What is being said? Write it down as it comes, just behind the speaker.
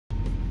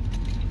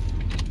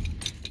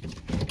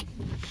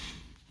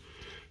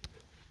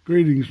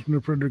Greetings from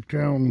the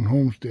Fredericktown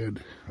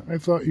homestead. I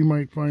thought you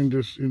might find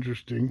this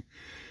interesting.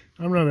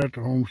 I'm not at the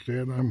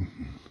homestead.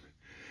 I'm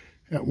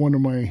at one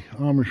of my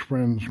Amish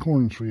friends'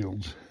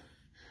 cornfields.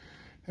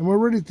 And we're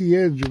right at the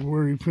edge of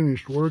where he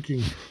finished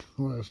working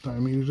last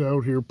time. He was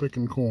out here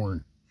picking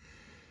corn.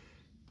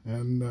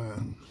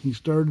 And he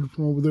started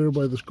from over there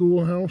by the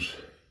schoolhouse.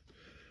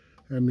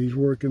 And he's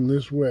working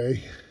this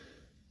way.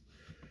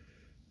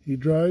 He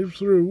drives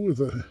through with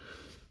a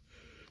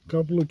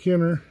couple of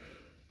kinner,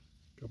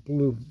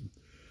 couple of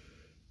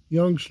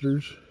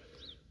youngsters,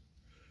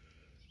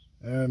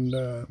 and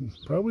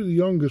probably the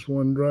youngest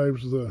one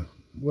drives the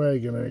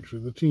wagon,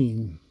 actually, the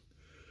team.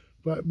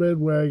 Flatbed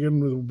wagon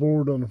with a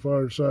board on the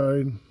far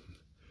side,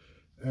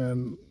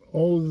 and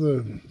all of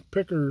the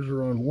pickers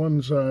are on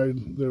one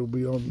side. They'll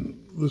be on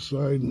this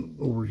side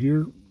over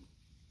here,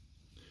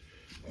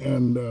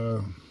 and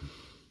the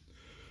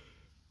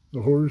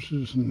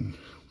horses and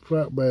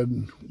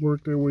flatbed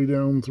work their way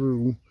down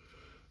through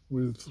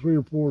with 3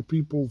 or 4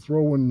 people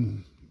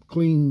throwing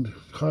cleaned,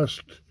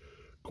 husked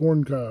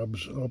corn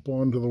cobs up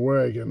onto the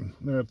wagon.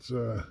 That's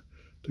to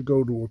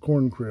go to a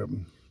corn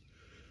crib.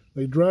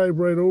 They drive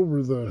right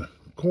over the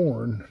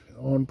corn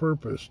on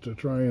purpose to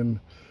try and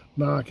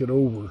knock it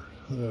over.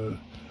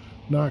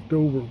 Knocked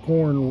over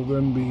corn will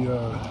then be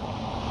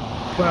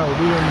plowed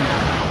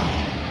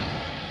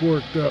in,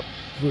 worked up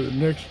for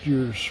next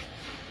year's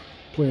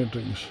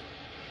plantings.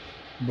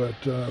 But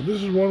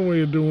this is one way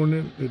of doing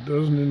it. It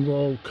doesn't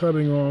involve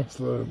cutting off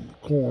the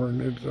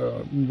corn. It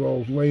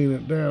involves laying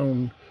it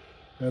down,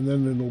 and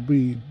then it'll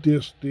be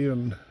disked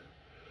in,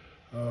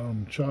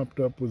 chopped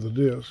up with the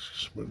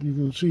discs. But you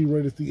can see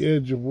right at the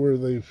edge of where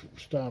they've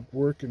stopped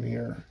working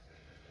here.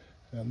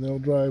 And they'll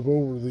drive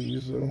over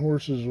these. The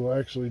horses will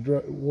actually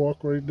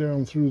walk right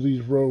down through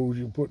these rows.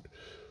 You put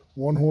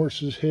one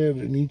horse's head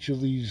in each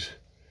of these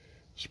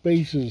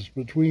spaces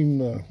between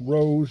the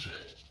rows,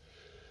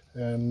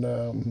 and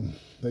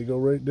they go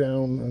right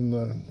down, and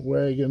the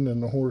wagon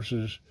and the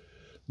horses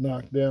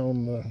knock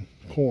down the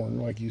corn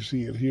like you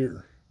see it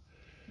here.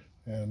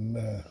 And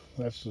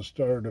that's the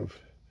start of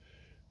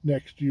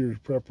next year's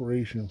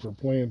preparation for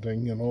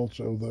planting, and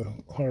also the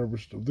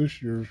harvest of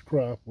this year's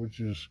crop, which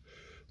is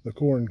the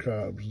corn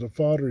cobs. The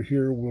fodder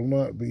here will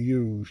not be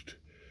used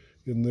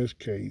in this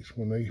case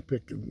when they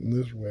pick it in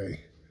this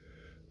way,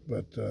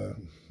 but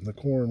the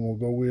corn will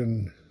go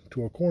in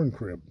to a corn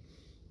crib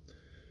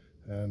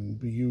and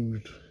be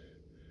used.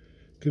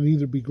 Can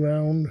either be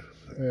ground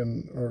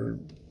or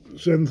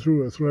sent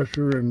through a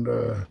thresher and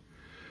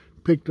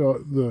picked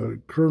out the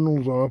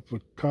kernels off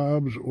the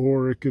cobs,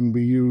 or it can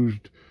be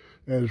used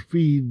as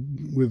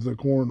feed with the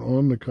corn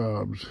on the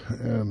cobs.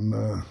 And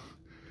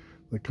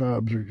the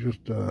cobs are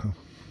just,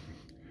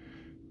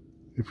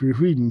 if you're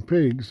feeding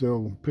pigs,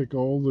 they'll pick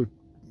all the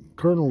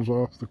kernels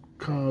off the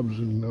cobs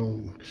and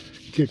they'll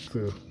kick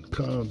the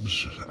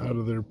cobs out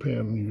of their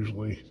pen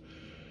usually.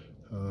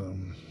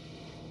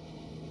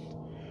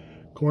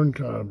 Corn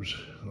cobs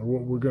are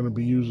what we're going to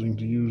be using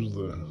to use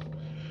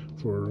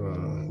for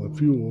the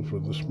fuel for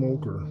the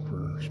smoker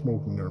for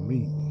smoking our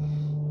meat.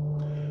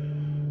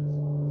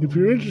 If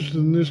you're interested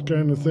in this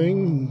kind of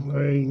thing,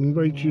 I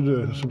invite you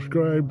to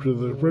subscribe to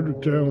the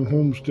Fredericktown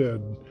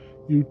Homestead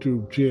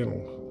YouTube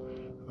channel.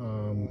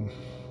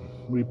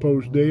 We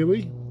post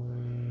daily.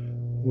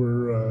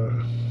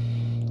 We're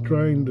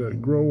trying to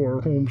grow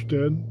our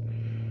homestead.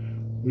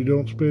 We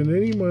don't spend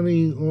any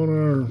money on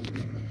our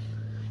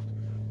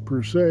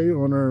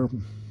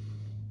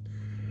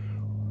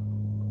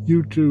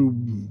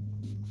YouTube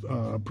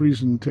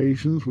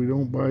presentations. We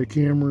don't buy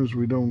cameras.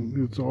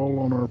 It's all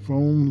on our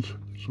phones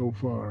so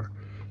far,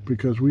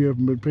 because we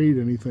haven't been paid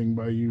anything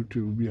by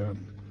YouTube yet.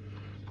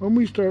 When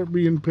we start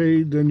being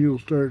paid, then you'll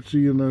start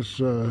seeing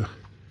us.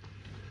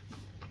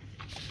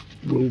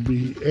 We'll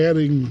be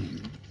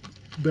adding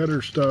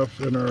better stuff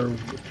in our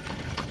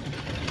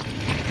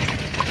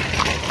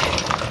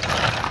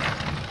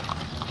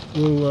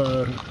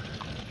we'll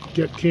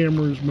get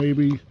cameras,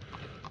 maybe.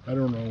 I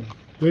don't know.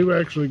 They've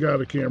actually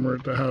got a camera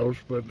at the house,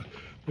 but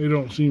they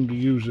don't seem to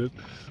use it.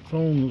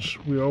 Phones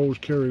we always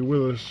carry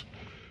with us,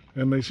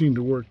 and they seem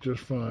to work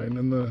just fine.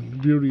 And the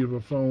beauty of a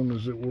phone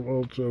is it will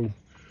also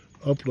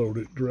upload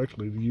it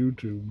directly to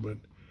YouTube. But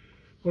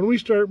when we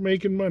start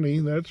making money,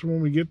 that's when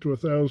we get to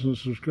 1,000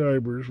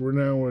 subscribers. We're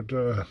now at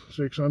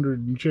 600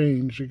 and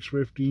change,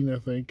 615, I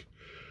think.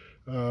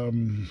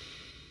 When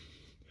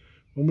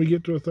we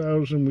get to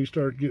 1,000, we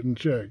start getting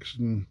checks,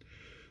 and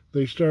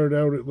they start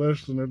out at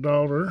less than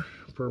 $1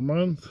 per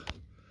month,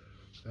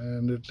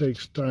 and it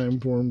takes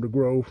time for them to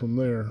grow from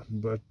there.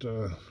 But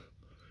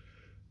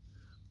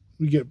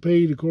we get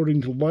paid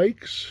according to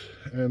likes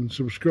and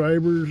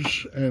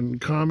subscribers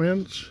and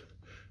comments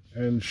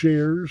and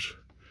shares.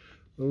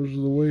 Those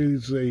are the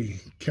ways they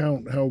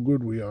count how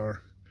good we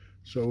are.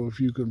 So if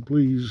you can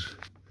please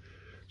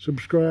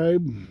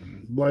subscribe,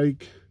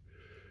 like,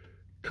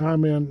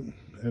 comment,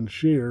 and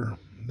share,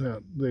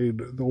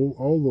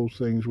 all those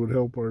things would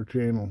help our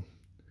channel.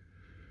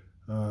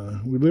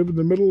 We live in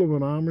the middle of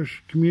an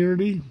Amish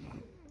community,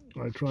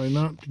 I try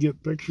not to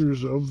get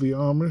pictures of the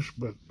Amish,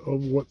 but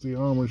of what the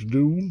Amish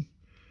do,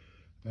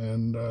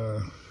 and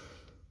of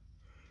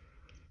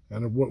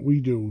what we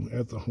do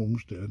at the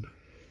homestead.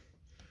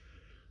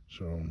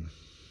 So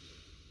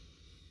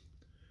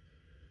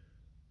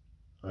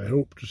I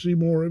hope to see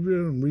more of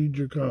you and read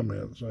your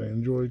comments. I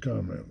enjoy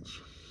comments.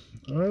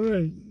 All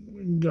right.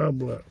 God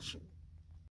bless.